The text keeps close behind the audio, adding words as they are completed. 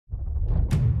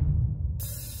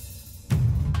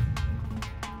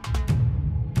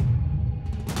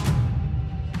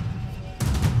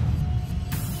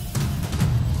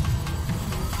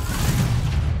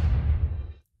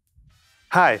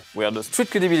Hi, we are the Street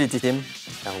Credibility team,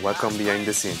 and welcome behind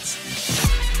the scenes.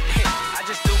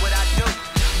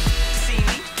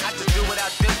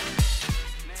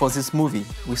 For this movie,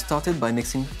 we started by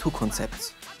mixing two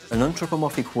concepts, an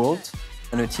anthropomorphic world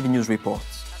and a TV news report.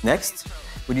 Next,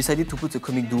 we decided to put a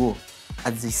comic duo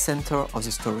at the center of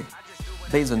the story,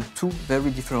 based on two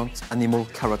very different animal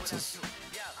characters.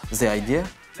 The idea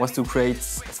was to create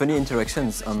funny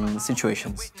interactions and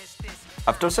situations.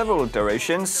 After several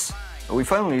iterations, we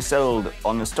finally settled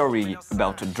on a story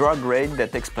about a drug raid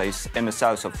that takes place in the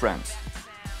south of France.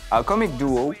 Our comic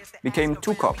duo became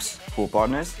two cops who are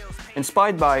partners,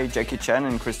 inspired by Jackie Chan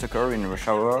and Chris Tucker in Rush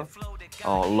Hour,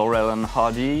 or Laurel and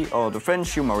Hardy, or the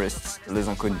French humorists Les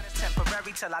Inconnus.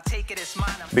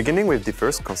 Beginning with the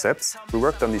first concepts, we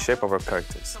worked on the shape of our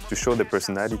characters, to show their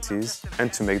personalities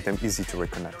and to make them easy to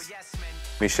recognize.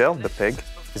 Michel, the pig,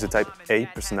 is a type A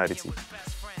personality.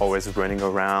 Always running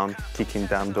around, kicking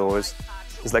down doors.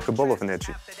 He's like a ball of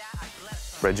energy.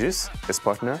 Regis, his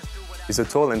partner, is a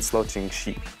tall and slouching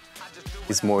sheep.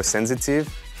 He's more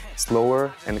sensitive,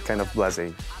 slower, and kind of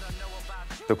blasé.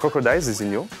 The crocodile,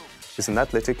 Zizinho, is an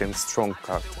athletic and strong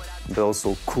character, but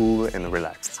also cool and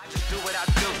relaxed.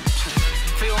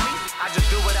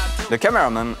 The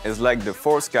cameraman is like the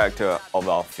fourth character of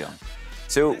our film.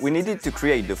 So we needed to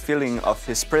create the feeling of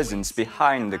his presence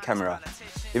behind the camera,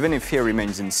 even if he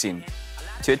remains in scene.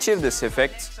 To achieve this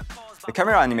effect, the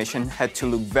camera animation had to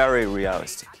look very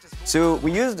realistic. So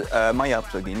we used a Maya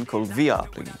plugin called VR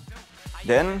plugin.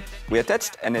 Then we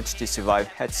attached an HTC Vive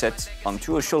headset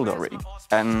onto a shoulder rig.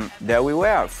 And there we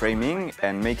were, framing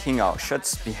and making our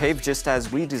shots behave just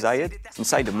as we desired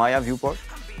inside the Maya viewport.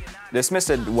 This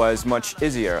method was much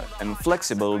easier and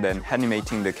flexible than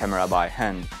animating the camera by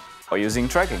hand or using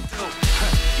tracking.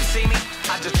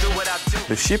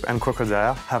 The sheep and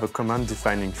crocodile have a common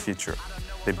defining feature.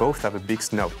 They both have a big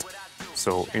snout.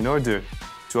 So in order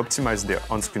to optimize their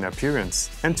on-screen appearance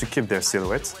and to keep their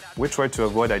silhouettes, we try to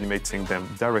avoid animating them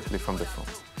directly from the front.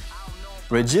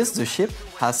 Regis, the sheep,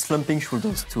 has slumping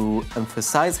shoulders to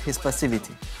emphasize his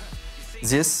passivity.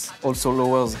 This also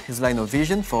lowers his line of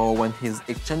vision for when he's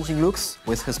exchanging looks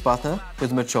with his partner, who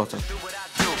is much shorter.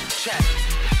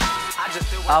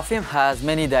 Our film has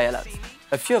many dialogues.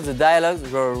 A few of the dialogues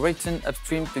were written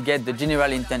upstream to get the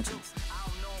general intentions.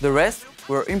 The rest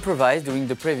were improvised during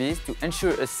the previews to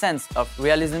ensure a sense of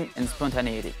realism and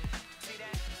spontaneity.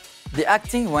 The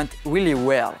acting went really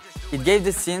well. It gave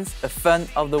the scenes a fun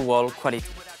of-the-wall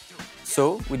quality.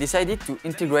 So we decided to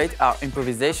integrate our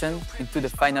improvisation into the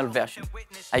final version.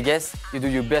 I guess you do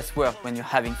your best work when you're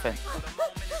having fun.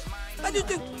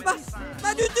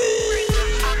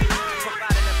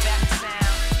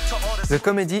 The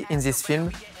comedy in this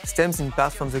film stems in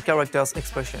part from the characters'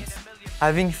 expressions.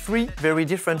 Having three very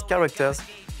different characters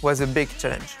was a big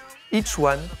challenge. Each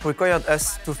one required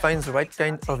us to find the right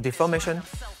kind of deformation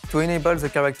to enable the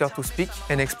character to speak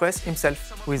and express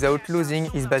himself without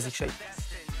losing his basic shape.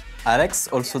 Alex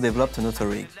also developed another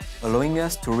rig, allowing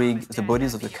us to rig the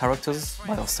bodies of the characters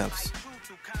by ourselves.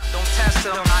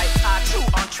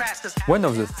 One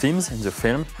of the themes in the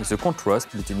film is the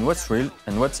contrast between what's real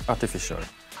and what's artificial.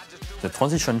 The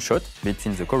transition shot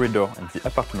between the corridor and the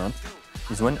apartment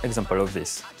is one example of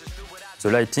this. The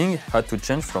lighting had to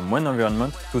change from one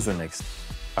environment to the next.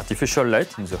 Artificial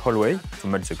light in the hallway to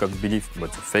make the cops believe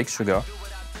about the fake sugar,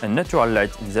 and natural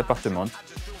light in the apartment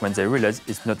when they realize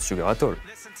it's not sugar at all.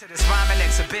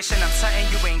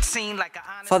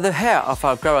 For the hair of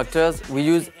our characters, we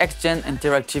use X-Gen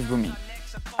interactive grooming.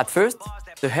 At first,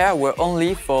 the hair were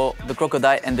only for the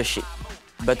crocodile and the sheep.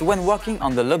 But when working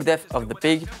on the look depth of the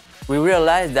pig, we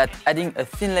realized that adding a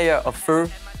thin layer of fur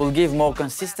will give more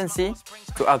consistency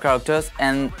to our characters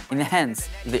and enhance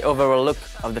the overall look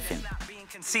of the film.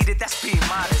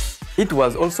 It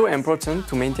was also important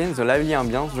to maintain the lively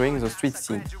ambience during the street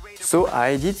scene. So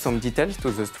I added some details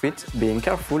to the street, being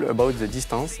careful about the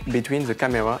distance between the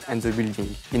camera and the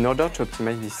building, in order to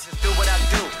optimize this scene.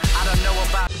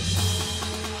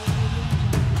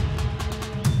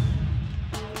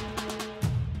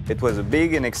 It was a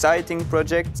big and exciting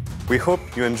project. We hope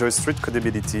you enjoy Street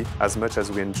Credibility as much as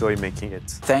we enjoy making it.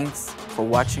 Thanks for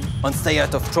watching. And stay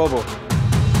out of trouble.